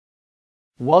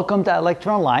Welcome to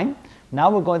Electron Online.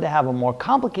 Now we're going to have a more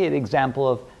complicated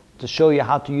example to show you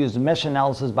how to use the mesh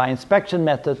analysis by inspection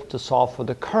method to solve for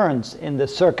the currents in the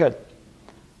circuit.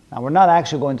 Now we're not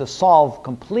actually going to solve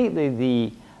completely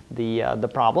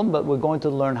the problem, but we're going to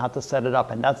learn how to set it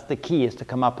up, and that's the key, is to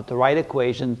come up with the right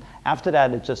equation. After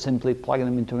that, it's just simply plugging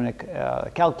them into a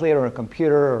calculator or a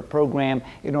computer or a program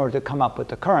in order to come up with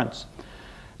the currents.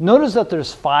 Notice that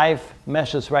there's 5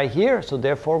 meshes right here, so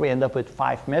therefore we end up with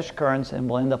 5 mesh currents, and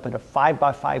we'll end up with a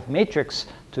 5x5 matrix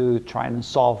to try and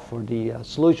solve for the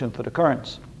solution for the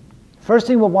currents. First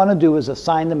thing we'll want to do is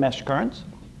assign the mesh currents.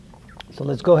 So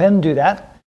let's go ahead and do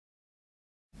that.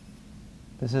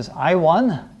 This is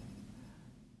I1.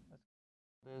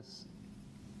 This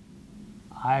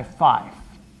I5.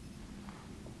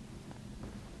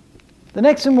 The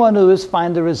next thing we want to do is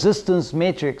find the resistance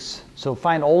matrix. So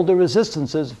find all the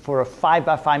resistances for a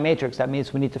 5x5 matrix. That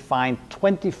means we need to find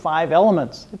 25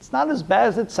 elements. It's not as bad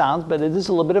as it sounds, but it is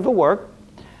a little bit of a work.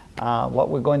 What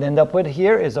we're going to end up with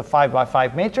here is a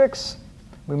 5x5 matrix.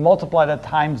 We multiply that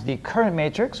times the current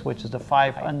matrix, which is the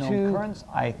 5 unknown currents,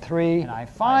 I3 and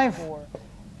I5.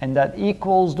 And that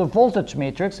equals the voltage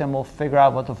matrix, and we'll figure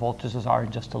out what the voltages are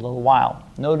in just a little while.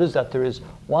 Notice that there is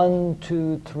 1,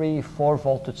 2, 3, 4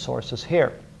 voltage sources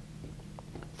here.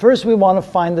 First, we want to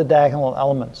find the diagonal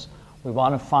elements. We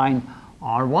want to find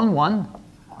R11,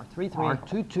 R33,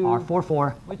 R22,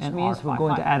 R44, which means R55. We're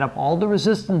going to add up all the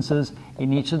resistances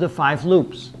in each of the 5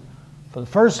 loops. For the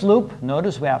first loop,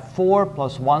 notice we have 4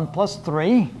 plus 1 plus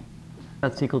 3.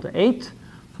 That's equal to 8.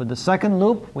 For the second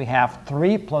loop, we have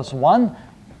 3 plus 1.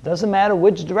 Doesn't matter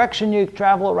which direction you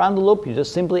travel around the loop, you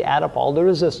just simply add up all the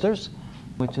resistors,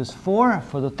 which is 4.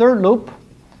 For the third loop,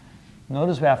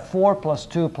 notice we have 4 plus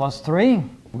 2 plus 3,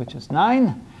 which is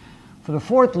 9. For the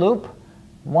fourth loop,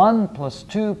 1 plus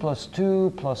 2 plus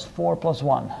 2 plus 4 plus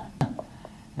 1.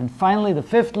 And finally, the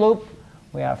fifth loop,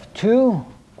 we have 2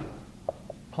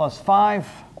 plus 5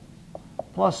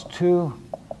 plus 2,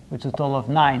 which is a total of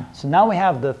 9. So now we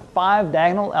have the 5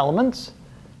 diagonal elements,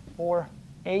 4,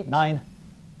 8, 9,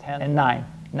 10, and 9.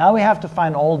 Now we have to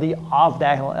find all the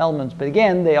off-diagonal elements, but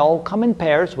again, they all come in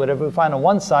pairs. Whatever we find on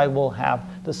one side, we'll have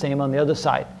the same on the other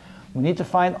side. We need to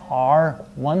find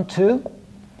R12.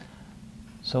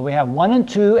 So we have 1 and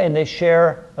 2, and they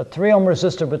share a 3 ohm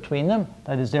resistor between them.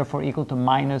 That is therefore equal to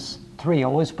 -3.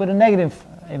 Always put a negative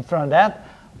in front of that.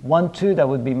 1, 2, that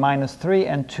would be -3,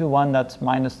 and 2, 1, that's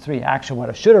 -3. Actually, what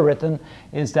I should have written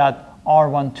is that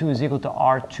R12 is equal to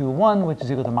R21, which is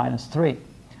equal to -3.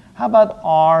 How about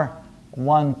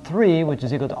R13, which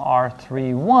is equal to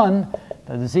R31?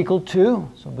 That is equal to,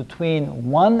 so between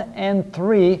 1 and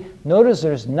 3, notice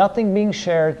there's nothing being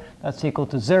shared. That's equal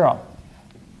to 0.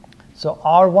 So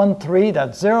R13,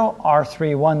 that's 0.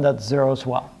 R31, that's 0 as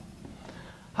well.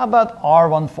 How about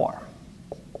R14?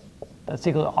 That's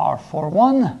equal to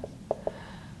R41.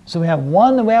 So we have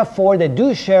 1 and we have 4. They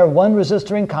do share 1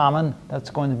 resistor in common. That's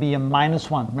going to be a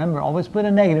 -1. Remember, always put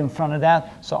a negative in front of that.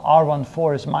 So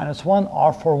R14 is -1.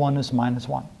 R41 is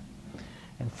 -1.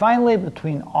 And finally,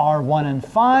 between R1 and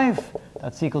 5,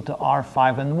 that's equal to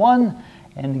R5 and 1.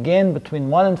 And again, between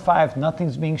 1 and 5,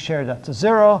 nothing's being shared. That's a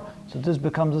 0. So this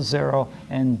becomes a 0,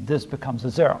 and this becomes a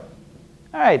 0.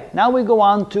 All right, now we go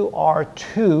on to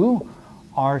R2.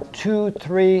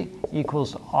 R23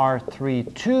 equals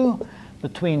R32.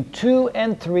 Between 2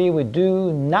 and 3, we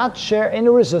do not share any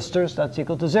resistors. That's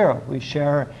equal to 0. We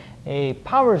share a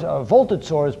voltage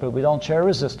source, but we don't share a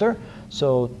resistor.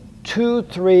 So 2,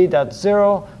 3, that's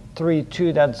 0. 3,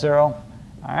 2, that's 0.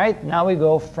 All right, now we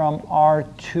go from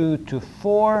R2 to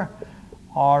 4.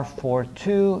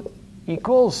 R42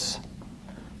 equals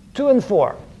 2 and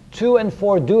 4. 2 and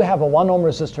 4 do have a 1 ohm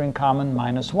resistor in common,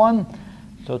 -1.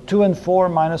 So 2 and 4,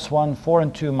 -1. 4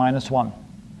 and 2, -1.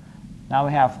 Now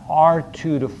we have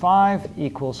R2 to 5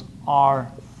 equals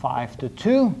R5 to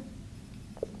 2.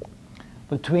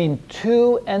 Between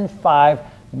 2 and 5,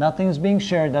 nothing's being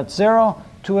shared. That's 0.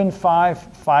 2 and 5,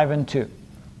 5 and 2.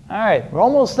 All right, we're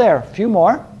almost there. A few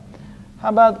more. How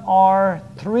about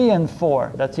R3 and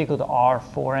 4? That's equal to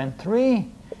R4 and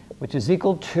 3, which is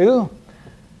equal to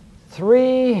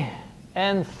 3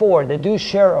 and 4. They do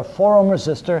share a 4 ohm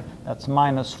resistor. That's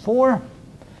 -4.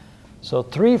 So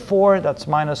 3, 4, that's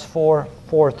 -4.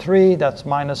 4, 3, that's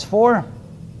 -4.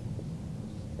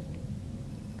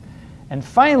 And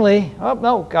finally, oh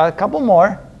no, got a couple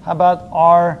more. How about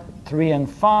R3 and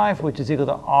 5, which is equal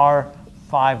to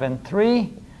R5 and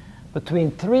 3? Between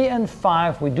 3 and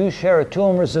 5, we do share a 2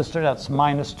 ohm resistor. That's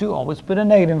 -2. Always put a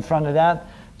negative in front of that.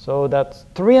 So that's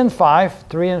 3 and 5.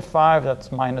 3 and 5, that's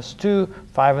 -2.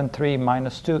 5 and 3,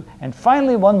 -2. And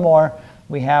finally, one more.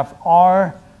 We have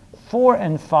R 4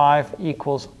 and 5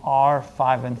 equals R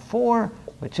 5 and 4,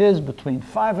 which is between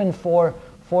 5 and 4.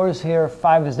 4 is here,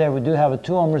 5 is there. We do have a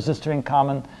 2 ohm resistor in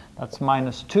common. That's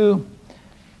 -2,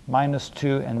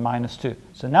 -2, and -2.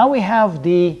 So now we have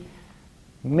the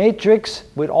matrix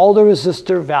with all the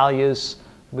resistor values.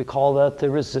 We call that the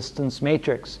resistance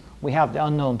matrix. We have the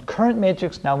unknown current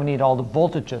matrix. Now we need all the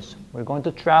voltages. We're going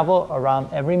to travel around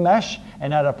every mesh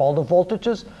and add up all the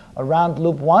voltages. Around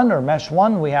loop 1 or mesh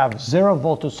 1, we have 0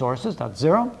 voltage sources. That's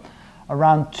 0.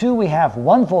 Around 2, we have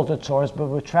 1 voltage source, but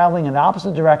we're traveling in the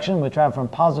opposite direction. We travel from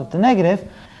positive to negative.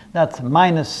 That's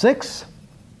 -6.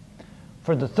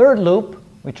 For the third loop,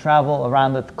 we travel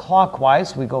around it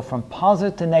clockwise. We go from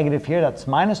positive to negative here, that's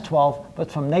 -12, but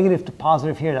from negative to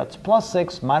positive here, that's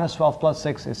 +6. -12 plus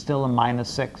 6 is still a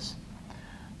 -6.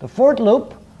 The fourth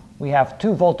loop, we have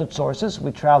 2 voltage sources.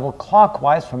 We travel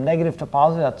clockwise from negative to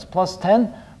positive, that's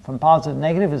 +10. From positive to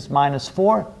negative is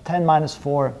 -4. 10 minus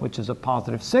 4, which is a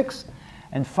 +6.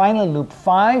 And finally, loop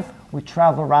 5, we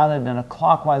travel around it in a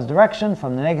clockwise direction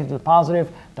from the negative to the positive,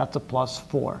 that's a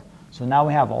 +4. So now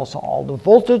we have also all the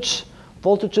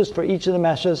voltages for each of the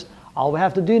meshes. All we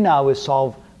have to do now is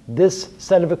solve this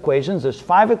set of equations. There's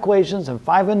 5 equations and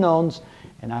 5 unknowns,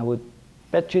 and I would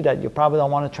bet you that you probably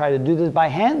don't want to try to do this by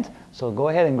hand. So go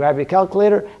ahead and grab your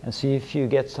calculator and see if you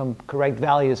get some correct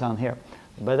values on here.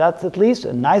 But that's at least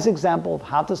a nice example of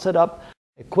how to set up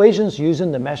equations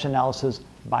using the mesh analysis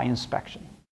by inspection.